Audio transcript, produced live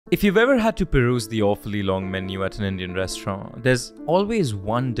If you've ever had to peruse the awfully long menu at an Indian restaurant, there's always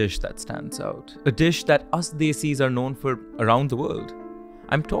one dish that stands out. A dish that us Desis are known for around the world.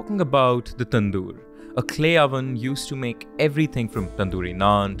 I'm talking about the tandoor, a clay oven used to make everything from tandoori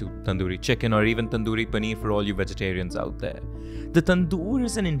naan to tandoori chicken or even tandoori paneer for all you vegetarians out there. The tandoor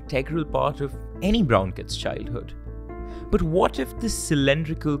is an integral part of any brown kid's childhood. But what if this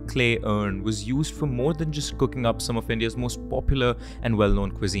cylindrical clay urn was used for more than just cooking up some of India's most popular and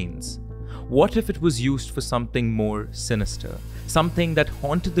well-known cuisines? What if it was used for something more sinister, something that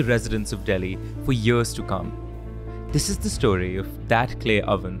haunted the residents of Delhi for years to come? This is the story of that clay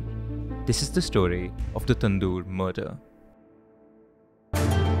oven. This is the story of the tandoor murder.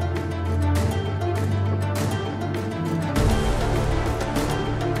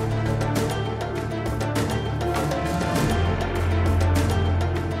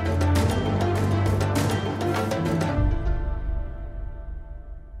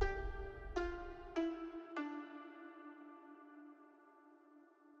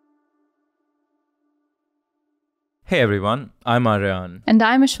 Hey everyone, I'm Aryaan. And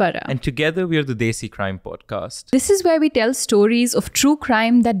I'm Aishwarya. And together we are the Desi Crime Podcast. This is where we tell stories of true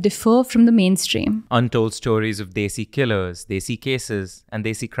crime that differ from the mainstream. Untold stories of Desi killers, Desi cases, and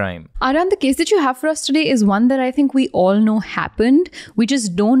Desi crime. Aryaan, the case that you have for us today is one that I think we all know happened. We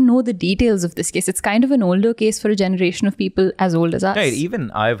just don't know the details of this case. It's kind of an older case for a generation of people as old as us. Right, even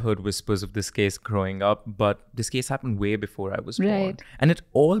I've heard whispers of this case growing up, but this case happened way before I was born. And it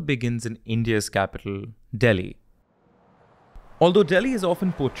all begins in India's capital, Delhi. Although Delhi is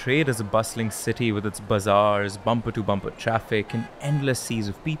often portrayed as a bustling city with its bazaars, bumper-to-bumper traffic, and endless seas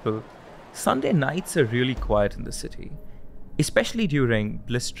of people, Sunday nights are really quiet in the city, especially during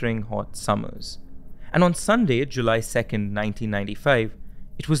blistering hot summers. And on Sunday, July 2nd, 1995,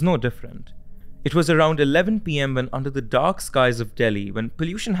 it was no different. It was around 11 p.m. when under the dark skies of Delhi, when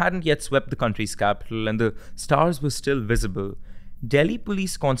pollution hadn't yet swept the country's capital and the stars were still visible, Delhi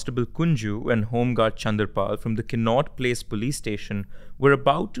Police Constable Kunju and Home Guard Chanderpal from the Connaught Place police station were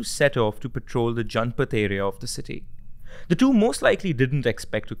about to set off to patrol the Janpat area of the city. The two most likely didn't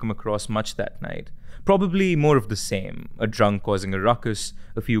expect to come across much that night. Probably more of the same, a drunk causing a ruckus,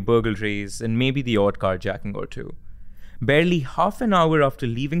 a few burglaries, and maybe the odd carjacking or two. Barely half an hour after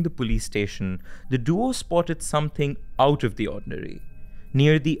leaving the police station, the duo spotted something out of the ordinary.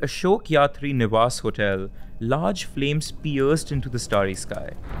 Near the Ashok Yatri Niwas Hotel, large flames pierced into the starry sky.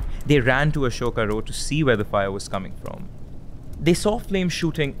 They ran to Ashoka Road to see where the fire was coming from. They saw flames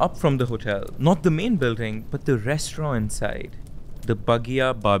shooting up from the hotel, not the main building, but the restaurant inside, the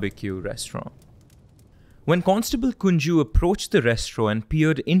Bagia Barbecue restaurant. When Constable Kunju approached the restaurant and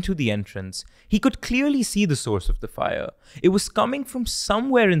peered into the entrance, he could clearly see the source of the fire. It was coming from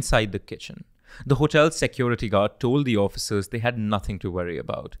somewhere inside the kitchen. The hotel's security guard told the officers they had nothing to worry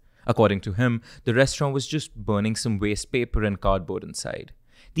about. According to him, the restaurant was just burning some waste paper and cardboard inside.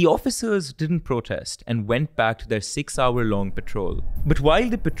 The officers didn't protest and went back to their 6-hour-long patrol. But while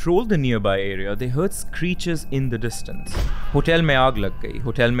they patrolled the nearby area, they heard screeches in the distance. Hotel mein aag lag gayi,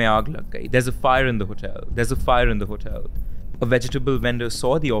 hotel mein aag lag gayi. There's a fire in the hotel. There's a fire in the hotel. A vegetable vendor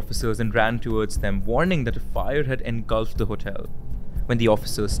saw the officers and ran towards them, warning that a fire had engulfed the hotel. When the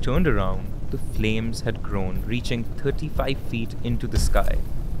officers turned around, the flames had grown, reaching 35 feet into the sky.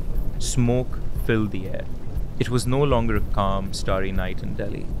 Smoke filled the air. It was no longer a calm, starry night in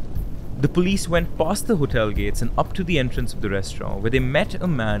Delhi. The police went past the hotel gates and up to the entrance of the restaurant, where they met a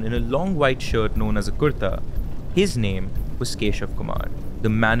man in a long white shirt known as a kurta. His name was Keshav Kumar, the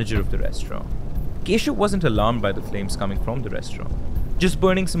manager of the restaurant. Keshav wasn't alarmed by the flames coming from the restaurant. Just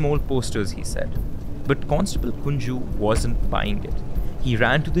burning some old posters, he said. But Constable Kunju wasn't buying it. He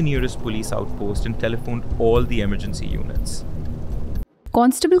ran to the nearest police outpost and telephoned all the emergency units.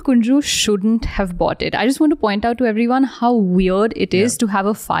 Constable Kunju shouldn't have bought it. I just want to point out to everyone how weird it is to have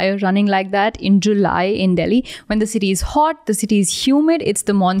a fire running like that in July in Delhi when the city is hot, the city is humid, it's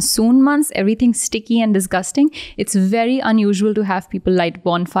the monsoon months, everything's sticky and disgusting. It's very unusual to have people light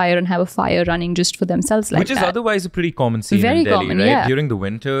bonfire and have a fire running just for themselves like that. Which is otherwise a pretty common scene very in Delhi, common, right? Yeah. During the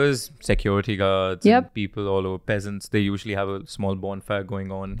winters, security guards and people all over, peasants, they usually have a small bonfire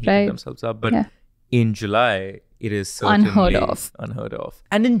going on, heating themselves up. But in July, it is certainly unheard of.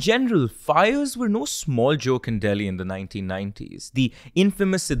 And in general, fires were no small joke in Delhi in the 1990s. The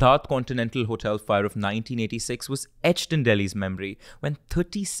infamous Siddharth Continental Hotel fire of 1986 was etched in Delhi's memory when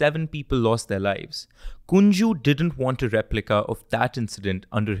 37 people lost their lives. Kunju didn't want a replica of that incident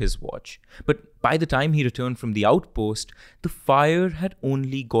under his watch. But by the time he returned from the outpost, the fire had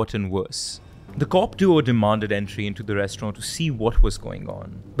only gotten worse. The cop duo demanded entry into the restaurant to see what was going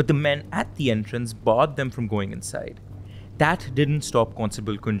on, but the men at the entrance barred them from going inside. That didn't stop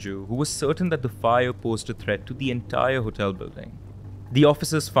Constable Kunju, who was certain that the fire posed a threat to the entire hotel building. The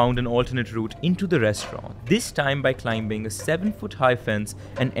officers found an alternate route into the restaurant, this time by climbing a 7-foot-high fence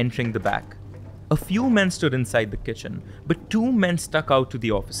and entering the back. A few men stood inside the kitchen, but 2 men stuck out to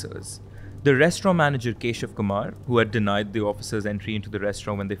the officers. The restaurant manager Keshav Kumar, who had denied the officers entry into the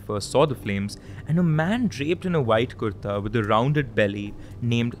restaurant when they first saw the flames, and a man draped in a white kurta with a rounded belly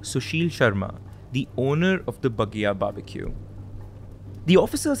named Sushil Sharma, the owner of the Baghiya barbecue. The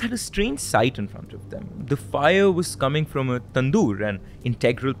officers had a strange sight in front of them. The fire was coming from a tandoor, an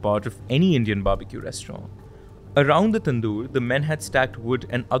integral part of any Indian barbecue restaurant. Around the tandoor, the men had stacked wood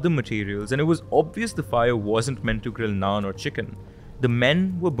and other materials, and it was obvious the fire wasn't meant to grill naan or chicken. The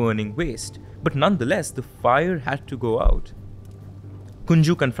men were burning waste, but nonetheless, the fire had to go out.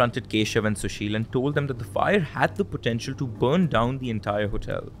 Kunju confronted Keshav and Sushil and told them that the fire had the potential to burn down the entire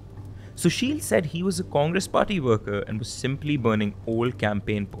hotel. Sushil said he was a Congress party worker and was simply burning old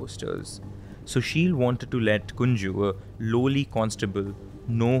campaign posters. Sushil wanted to let Kunju, a lowly constable,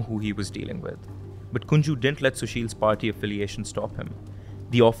 know who he was dealing with. But Kunju didn't let Sushil's party affiliation stop him.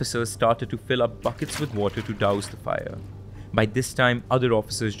 The officers started to fill up buckets with water to douse the fire. By this time, other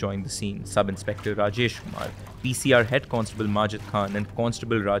officers joined the scene: Sub-Inspector Rajesh Kumar, PCR Head Constable Majid Khan, and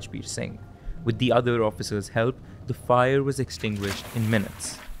Constable Rajbir Singh. With the other officers' help, the fire was extinguished in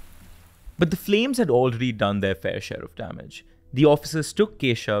minutes. But the flames had already done their fair share of damage. The officers took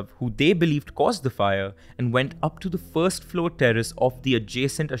Keshav, who they believed caused the fire, and went up to the first-floor terrace of the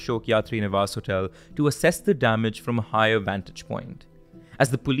adjacent Ashok Yatri Niwas Hotel to assess the damage from a higher vantage point.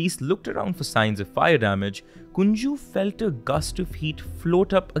 As the police looked around for signs of fire damage, Kunju felt a gust of heat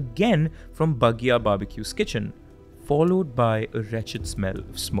float up again from Baghiya Barbecue's kitchen, followed by a wretched smell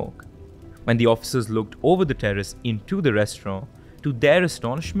of smoke. When the officers looked over the terrace into the restaurant, to their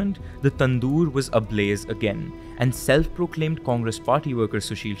astonishment, the tandoor was ablaze again, and self-proclaimed Congress party worker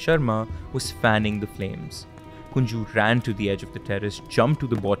Sushil Sharma was fanning the flames. Kunju ran to the edge of the terrace, jumped to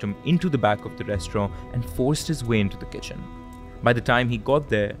the bottom into the back of the restaurant, and forced his way into the kitchen. By the time he got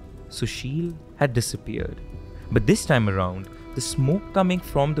there, Sushil had disappeared. But this time around, the smoke coming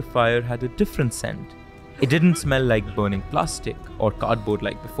from the fire had a different scent. It didn't smell like burning plastic or cardboard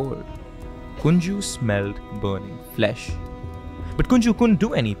like before. Kunju smelled burning flesh. But Kunju couldn't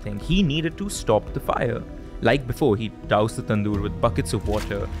do anything. He needed to stop the fire. Like before, he doused the tandoor with buckets of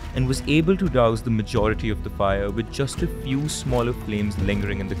water and was able to douse the majority of the fire with just a few smaller flames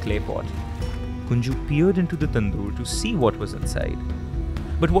lingering in the clay pot. Kunju peered into the tandoor to see what was inside.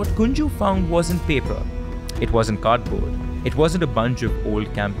 But what Kunju found wasn't paper. It wasn't cardboard. It wasn't a bunch of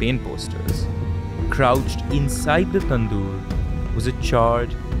old campaign posters. Crouched inside the tandoor was a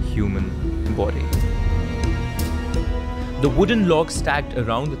charred human body. The wooden log stacked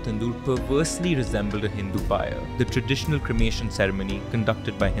around the tandoor perversely resembled a Hindu pyre, the traditional cremation ceremony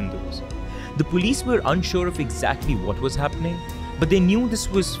conducted by Hindus. The police were unsure of exactly what was happening, but they knew this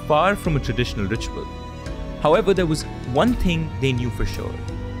was far from a traditional ritual. However, there was one thing they knew for sure.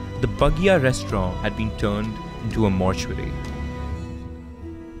 The Baghiya restaurant had been turned into a mortuary.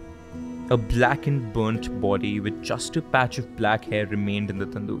 A blackened, burnt body with just a patch of black hair remained in the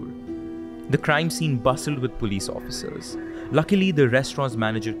tandoor. The crime scene bustled with police officers. Luckily, the restaurant's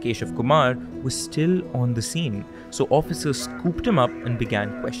manager Keshav Kumar was still on the scene, so officers scooped him up and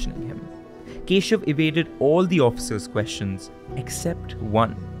began questioning him. Keshav evaded all the officers' questions except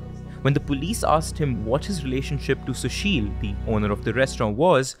one. When the police asked him what his relationship to Sushil, the owner of the restaurant,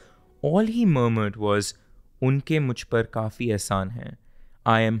 was, all he murmured was, "Unke mujh par kafi ehsan hai.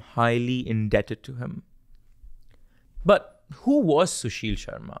 I am highly indebted to him." But who was Sushil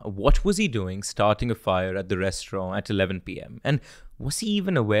Sharma? What was he doing starting a fire at the restaurant at 11 p.m.? And was he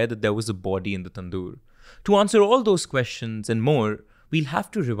even aware that there was a body in the tandoor? To answer all those questions and more, we'll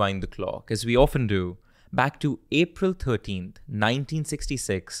have to rewind the clock, as we often do, back to April 13th,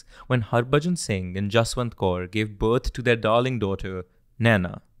 1966, when Harbhajan Singh and Jaswant Kaur gave birth to their darling daughter,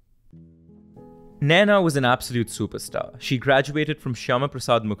 Naina. Naina was an absolute superstar. She graduated from Shyama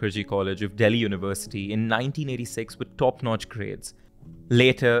Prasad Mukherjee College of Delhi University in 1986 with top-notch grades.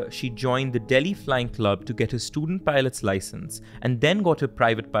 Later, she joined the Delhi Flying Club to get her student pilot's license and then got her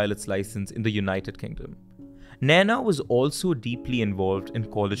private pilot's license in the United Kingdom. Naina was also deeply involved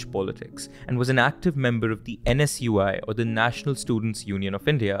in college politics and was an active member of the NSUI, or the National Students' Union of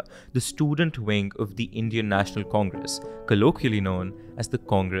India, the student wing of the Indian National Congress, colloquially known as the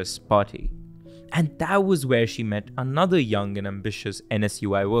Congress Party. And that was where she met another young and ambitious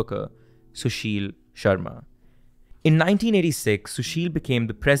NSUI worker, Sushil Sharma. In 1986, Sushil became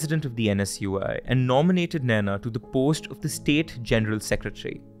the president of the NSUI and nominated Naina to the post of the State General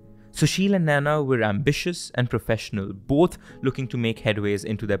Secretary. Sushil and Naina were ambitious and professional, both looking to make headways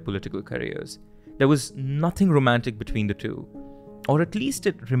into their political careers. There was nothing romantic between the two, or at least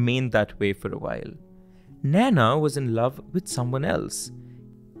it remained that way for a while. Naina was in love with someone else.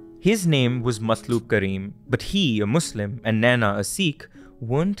 His name was Matloob Karim, but he, a Muslim, and Naina, a Sikh,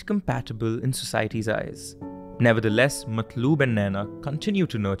 weren't compatible in society's eyes. Nevertheless, Matloob and Naina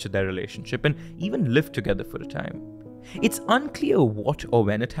continued to nurture their relationship and even lived together for a time. It's unclear what or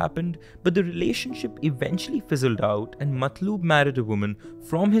when it happened, but the relationship eventually fizzled out and Matloob married a woman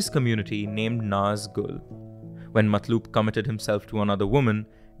from his community named Naz Gul. When Matloob committed himself to another woman,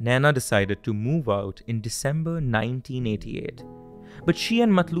 Naina decided to move out in December 1988. But she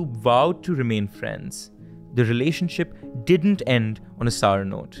and Matloob vowed to remain friends. The relationship didn't end on a sour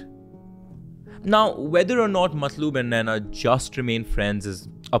note. Now, whether or not Matloob and Naina just remained friends is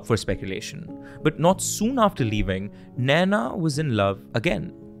up for speculation. But not soon after leaving, Naina was in love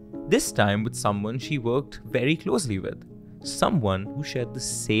again. This time with someone she worked very closely with. Someone who shared the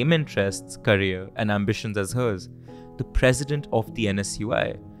same interests, career, and ambitions as hers. The president of the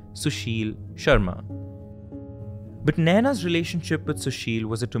NSUI, Sushil Sharma. But Naina's relationship with Sushil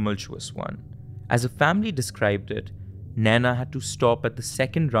was a tumultuous one. As a family described it, Naina had to stop at the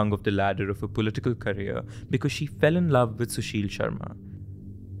second rung of the ladder of a political career because she fell in love with Sushil Sharma.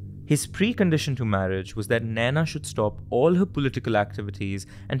 His precondition to marriage was that Naina should stop all her political activities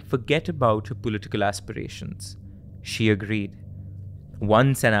and forget about her political aspirations. She agreed.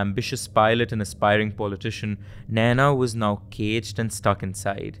 Once an ambitious pilot and aspiring politician, Naina was now caged and stuck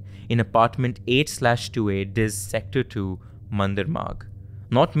inside, in apartment 8/2A Diz Sector 2, Mandir Marg.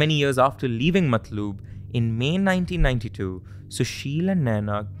 Not many years after leaving Matloob, in May 1992, Sushil and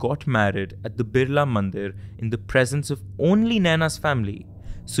Naina got married at the Birla Mandir in the presence of only Naina's family.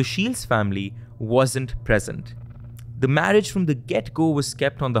 Sushil's family wasn't present. The marriage from the get-go was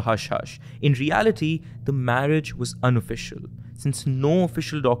kept on the hush-hush. In reality, the marriage was unofficial, since no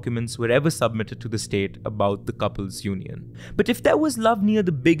official documents were ever submitted to the state about the couple's union. But if there was love near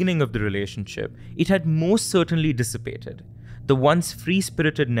the beginning of the relationship, it had most certainly dissipated. The once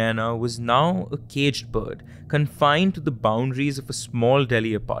free-spirited Naina was now a caged bird, confined to the boundaries of a small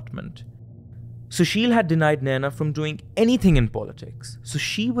Delhi apartment. Sushil had denied Naina from doing anything in politics, so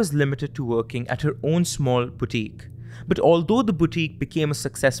she was limited to working at her own small boutique. But although the boutique became a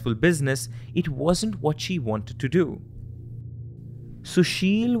successful business, it wasn't what she wanted to do.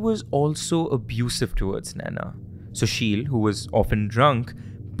 Sushil was also abusive towards Naina. Sushil, who was often drunk,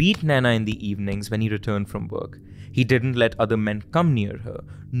 beat Naina in the evenings when he returned from work. He didn't let other men come near her,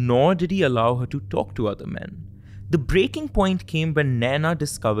 nor did he allow her to talk to other men. The breaking point came when Naina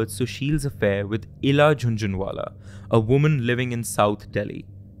discovered Sushil's affair with Ila Jhunjhunwala, a woman living in South Delhi.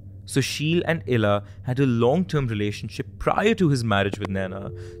 Sushil and Ila had a long-term relationship prior to his marriage with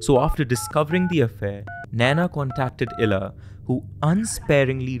Naina, so after discovering the affair, Naina contacted Ila, who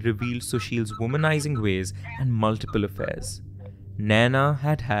unsparingly revealed Sushil's womanizing ways and multiple affairs. Naina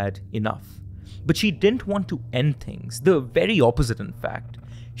had had enough. But she didn't want to end things, the very opposite in fact.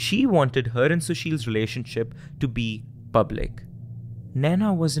 She wanted her and Sushil's relationship to be public.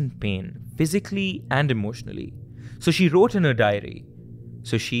 Naina was in pain, physically and emotionally. So she wrote in her diary,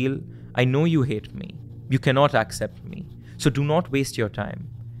 "Sushil, I know you hate me. You cannot accept me. So do not waste your time.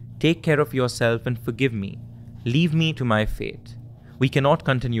 Take care of yourself and forgive me. Leave me to my fate. We cannot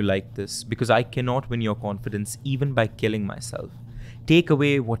continue like this because I cannot win your confidence even by killing myself. Take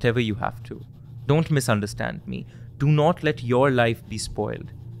away whatever you have to. Don't misunderstand me. Do not let your life be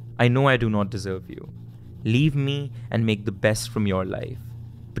spoiled. I know I do not deserve you. Leave me and make the best from your life.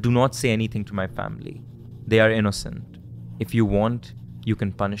 But do not say anything to my family. They are innocent. If you want, you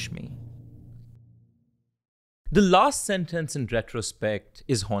can punish me." The last sentence in retrospect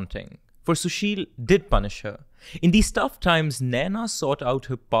is haunting, for Sushil did punish her. In these tough times, Naina sought out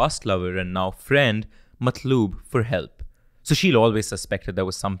her past lover and now friend, Matloob, for help. Sushil always suspected there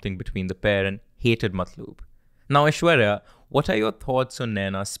was something between the pair and hated Matloob. Now, Aishwarya, what are your thoughts on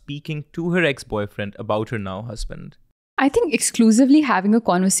Naina speaking to her ex-boyfriend about her now husband? I think exclusively having a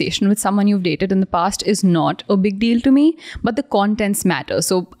conversation with someone you've dated in the past is not a big deal to me, but the contents matter.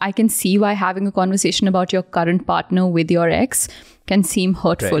 So I can see why having a conversation about your current partner with your ex can seem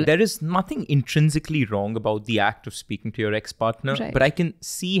hurtful. Right. There is nothing intrinsically wrong about the act of speaking to your ex-partner, right, but I can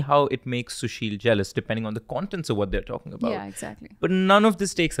see how it makes Sushil jealous depending on the contents of what they're talking about. Yeah, exactly. But none of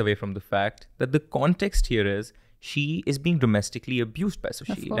this takes away from the fact that the context here is she is being domestically abused by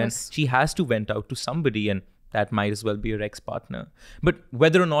Sushil and she has to vent out to somebody, and that might as well be her ex-partner. But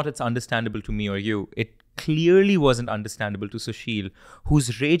whether or not it's understandable to me or you, it clearly wasn't understandable to Sushil,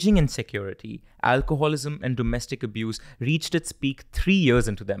 whose raging insecurity, alcoholism, and domestic abuse reached its peak 3 years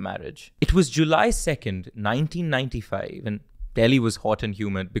into their marriage. It was July 2nd, 1995, and Delhi was hot and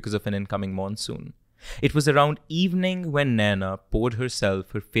humid because of an incoming monsoon. It was around evening when Naina poured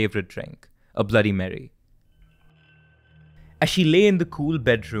herself her favorite drink, a Bloody Mary. As she lay in the cool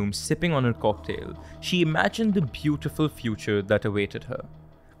bedroom sipping on her cocktail, she imagined the beautiful future that awaited her.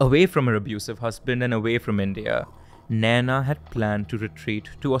 Away from her abusive husband and away from India, Naina had planned to retreat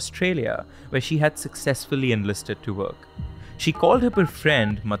to Australia, where she had successfully enlisted to work. She called up her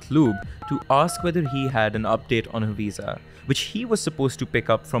friend Matloob to ask whether he had an update on her visa, which he was supposed to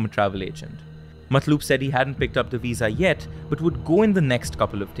pick up from a travel agent. Matloob said he hadn't picked up the visa yet, but would go in the next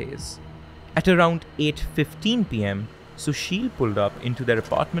couple of days. At around 8:15 p.m., Sushil pulled up into their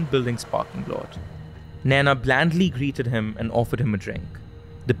apartment building's parking lot. Naina blandly greeted him and offered him a drink.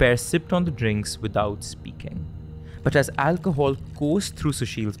 The pair sipped on the drinks without speaking. But as alcohol coursed through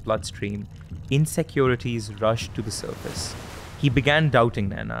Sushil's bloodstream, insecurities rushed to the surface. He began doubting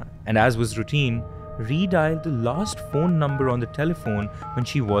Naina, and as was routine, redialed the last phone number on the telephone when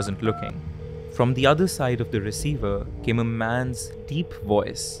she wasn't looking. From the other side of the receiver came a man's deep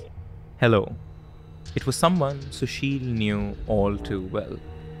voice. Hello. It was someone Sushil knew all too well.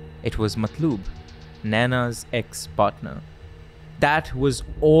 It was Matloob, Naina's ex-partner. That was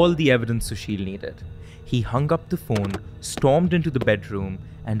all the evidence Sushil needed. He hung up the phone, stormed into the bedroom,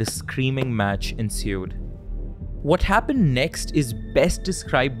 and a screaming match ensued. What happened next is best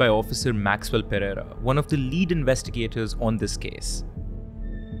described by Officer Maxwell Pereira, one of the lead investigators on this case.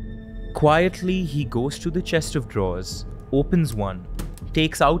 Quietly, he goes to the chest of drawers, opens one,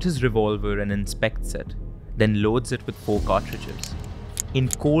 takes out his revolver and inspects it, then loads it with 4 cartridges. In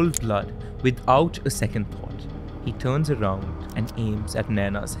cold blood, without a second thought, he turns around and aims at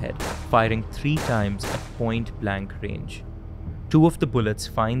Naina's head, firing 3 times at point-blank range. 2 of the bullets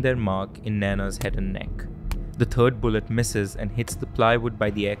find their mark in Naina's head and neck. The 3rd bullet misses and hits the plywood by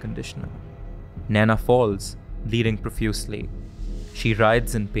the air conditioner. Naina falls, bleeding profusely. She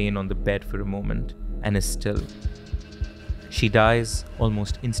writhes in pain on the bed for a moment and is still. She dies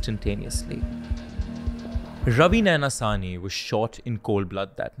almost instantaneously. Ravi Naina Sahni was shot in cold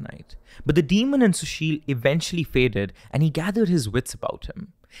blood that night, but the demon in Sushil eventually faded and he gathered his wits about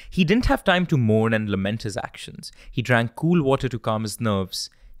him. He didn't have time to mourn and lament his actions. He drank cool water to calm his nerves.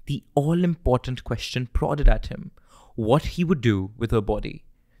 The all-important question prodded at him: what he would do with her body.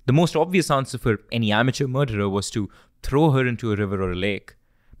 The most obvious answer for any amateur murderer was to throw her into a river or a lake.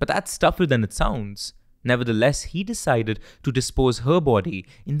 But that's tougher than it sounds. Nevertheless, he decided to dispose her body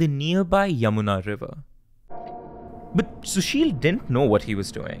in the nearby Yamuna River. But Sushil didn't know what he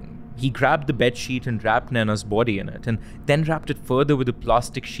was doing. He grabbed the bedsheet and wrapped Naina's body in it, and then wrapped it further with a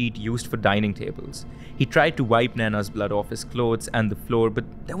plastic sheet used for dining tables. He tried to wipe Naina's blood off his clothes and the floor, but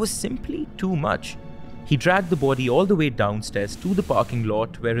there was simply too much. He dragged the body all the way downstairs to the parking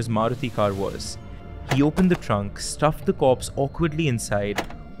lot where his Maruti car was. He opened the trunk, stuffed the corpse awkwardly inside,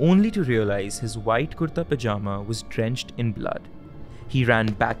 only to realize his white kurta pajama was drenched in blood. He ran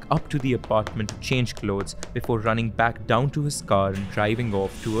back up to the apartment to change clothes before running back down to his car and driving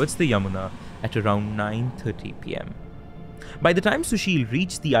off towards the Yamuna at around 9:30 p.m. By the time Sushil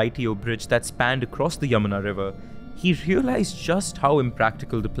reached the ITO bridge that spanned across the Yamuna River, he realized just how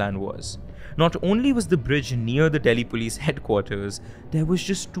impractical the plan was. Not only was the bridge near the Delhi police headquarters, there was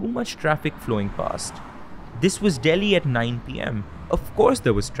just too much traffic flowing past. This was Delhi at 9 p.m. Of course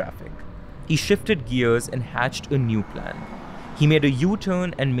there was traffic. He shifted gears and hatched a new plan. He made a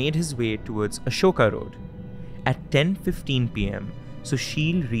U-turn and made his way towards Ashoka Road. At 10:15 p.m.,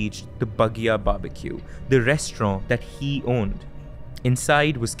 Sushil reached the Bagia Barbecue, the restaurant that he owned.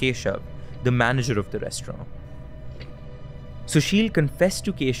 Inside was Keshav, the manager of the restaurant. Sushil confessed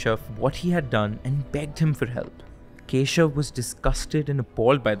to Keshav what he had done and begged him for help. Keshav was disgusted and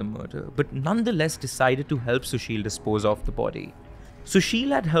appalled by the murder, but nonetheless decided to help Sushil dispose of the body. Sushil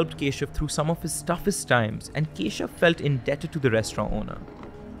had helped Keshav through some of his toughest times, and Keshav felt indebted to the restaurant owner.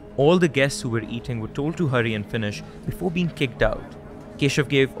 All the guests who were eating were told to hurry and finish before being kicked out. Keshav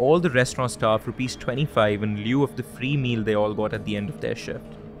gave all the restaurant staff ₹25 in lieu of the free meal they all got at the end of their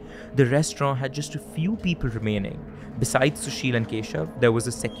shift. The restaurant had just a few people remaining. Besides Sushil and Keshav, there was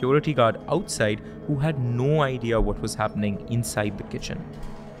a security guard outside who had no idea what was happening inside the kitchen.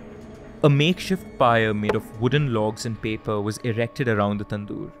 A makeshift pyre made of wooden logs and paper was erected around the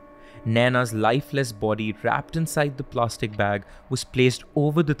tandoor. Naina's lifeless body, wrapped inside the plastic bag, was placed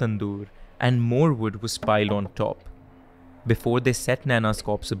over the tandoor, and more wood was piled on top. Before they set Naina's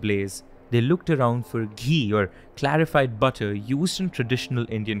corpse ablaze, they looked around for ghee or clarified butter used in traditional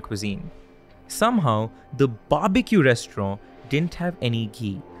Indian cuisine. Somehow, the barbecue restaurant didn't have any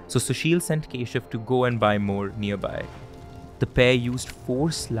ghee, so Sushil sent Keshav to go and buy more nearby. The pair used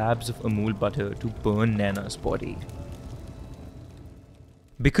 4 slabs of Amul butter to burn Naina's body.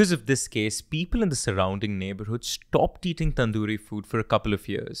 Because of this case, people in the surrounding neighborhood stopped eating tandoori food for a couple of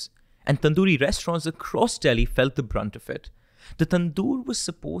years, and tandoori restaurants across Delhi felt the brunt of it. The tandoor was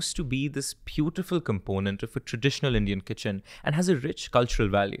supposed to be this beautiful component of a traditional Indian kitchen and has a rich cultural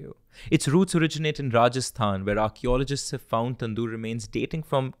value. Its roots originate in Rajasthan, where archaeologists have found tandoor remains dating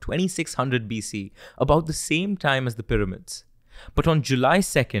from 2600 BC, about the same time as the pyramids. But on July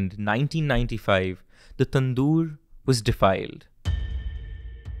 2nd, 1995, the tandoor was defiled.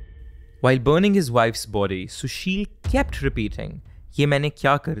 While burning his wife's body, Sushil kept repeating, "Ye maine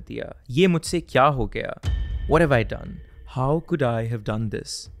kya kar diya? Ye mujhse kya ho gaya? What have I done? How could I have done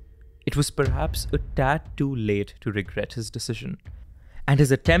this?" It was perhaps a tad too late to regret his decision, and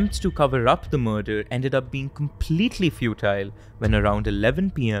his attempts to cover up the murder ended up being completely futile when around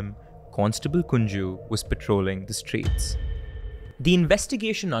 11 p.m., Constable Kunju was patrolling the streets. The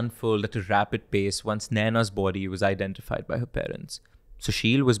investigation unfolded at a rapid pace once Naina's body was identified by her parents.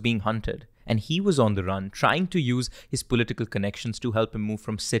 Sushil was being hunted, and he was on the run, trying to use his political connections to help him move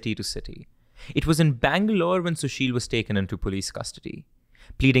from city to city. It was in Bangalore when Sushil was taken into police custody.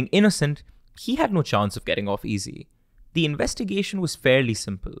 Pleading innocent, he had no chance of getting off easy. The investigation was fairly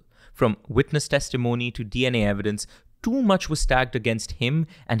simple. From witness testimony to DNA evidence, too much was stacked against him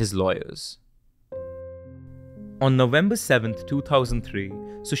and his lawyers. On November 7, 2003,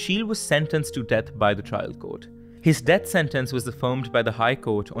 Sushil was sentenced to death by the trial court. His death sentence was affirmed by the High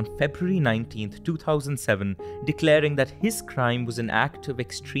Court on February 19, 2007, declaring that his crime was an act of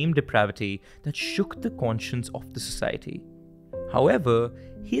extreme depravity that shook the conscience of the society. However,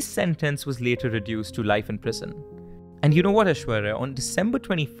 his sentence was later reduced to life in prison. And you know what, Aishwarya? On December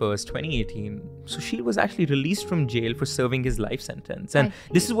 21st, 2018, Sushil was actually released from jail for serving his life sentence. And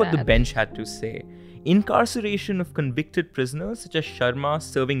this is what the bench had to say. Incarceration of convicted prisoners such as Sharma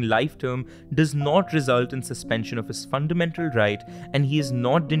serving life term does not result in suspension of his fundamental right, and he is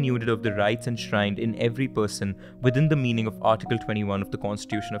not denuded of the rights enshrined in every person within the meaning of Article 21 of the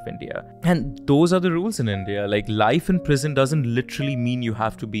Constitution of India. And those are the rules in India. Like, life in prison doesn't literally mean you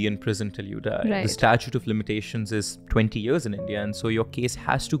have to be in prison till you die. Right. The statute of limitations is 20 years in India, and so your case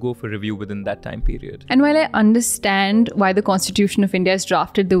has to go for review within that time period. And while I understand why the Constitution of India is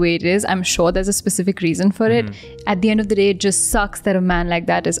drafted the way it is, I'm sure there's a specific reason for it. At the end of the day, it just sucks that a man like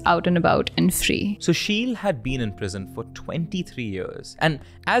that is out and about and free. So Sushil had been in prison for 23 years, and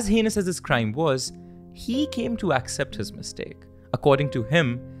as heinous as his crime was, he came to accept his mistake. According to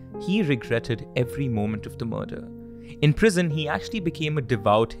him, he regretted every moment of the murder. In prison, he actually became a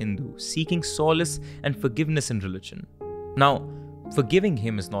devout Hindu, seeking solace and forgiveness in religion. Now, forgiving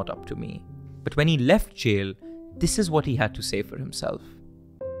him is not up to me, but when he left jail, this is what he had to say for himself.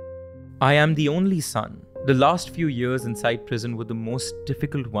 "I am the only son. The last few years inside prison were the most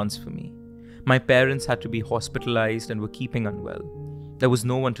difficult ones for me. My parents had to be hospitalized and were keeping unwell. There was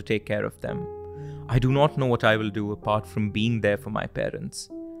no one to take care of them. I do not know what I will do apart from being there for my parents.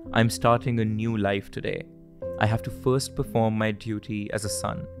 I'm starting a new life today. I have to first perform my duty as a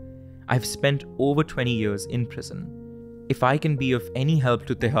son. I've spent over 20 years in prison. If I can be of any help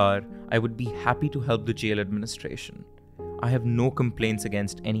to Tihar, I would be happy to help the jail administration. I have no complaints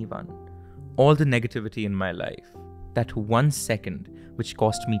against anyone. All the negativity in my life, that 1 second which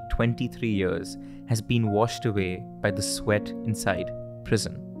cost me 23 years, has been washed away by the sweat inside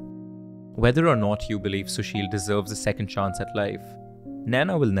prison." Whether or not you believe Sushil deserves a second chance at life,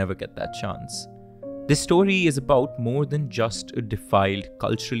 Naina will never get that chance. This story is about more than just a defiled,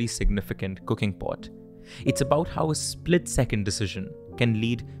 culturally significant cooking pot. It's about how a split-second decision can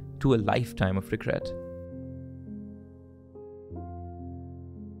lead to a lifetime of regret.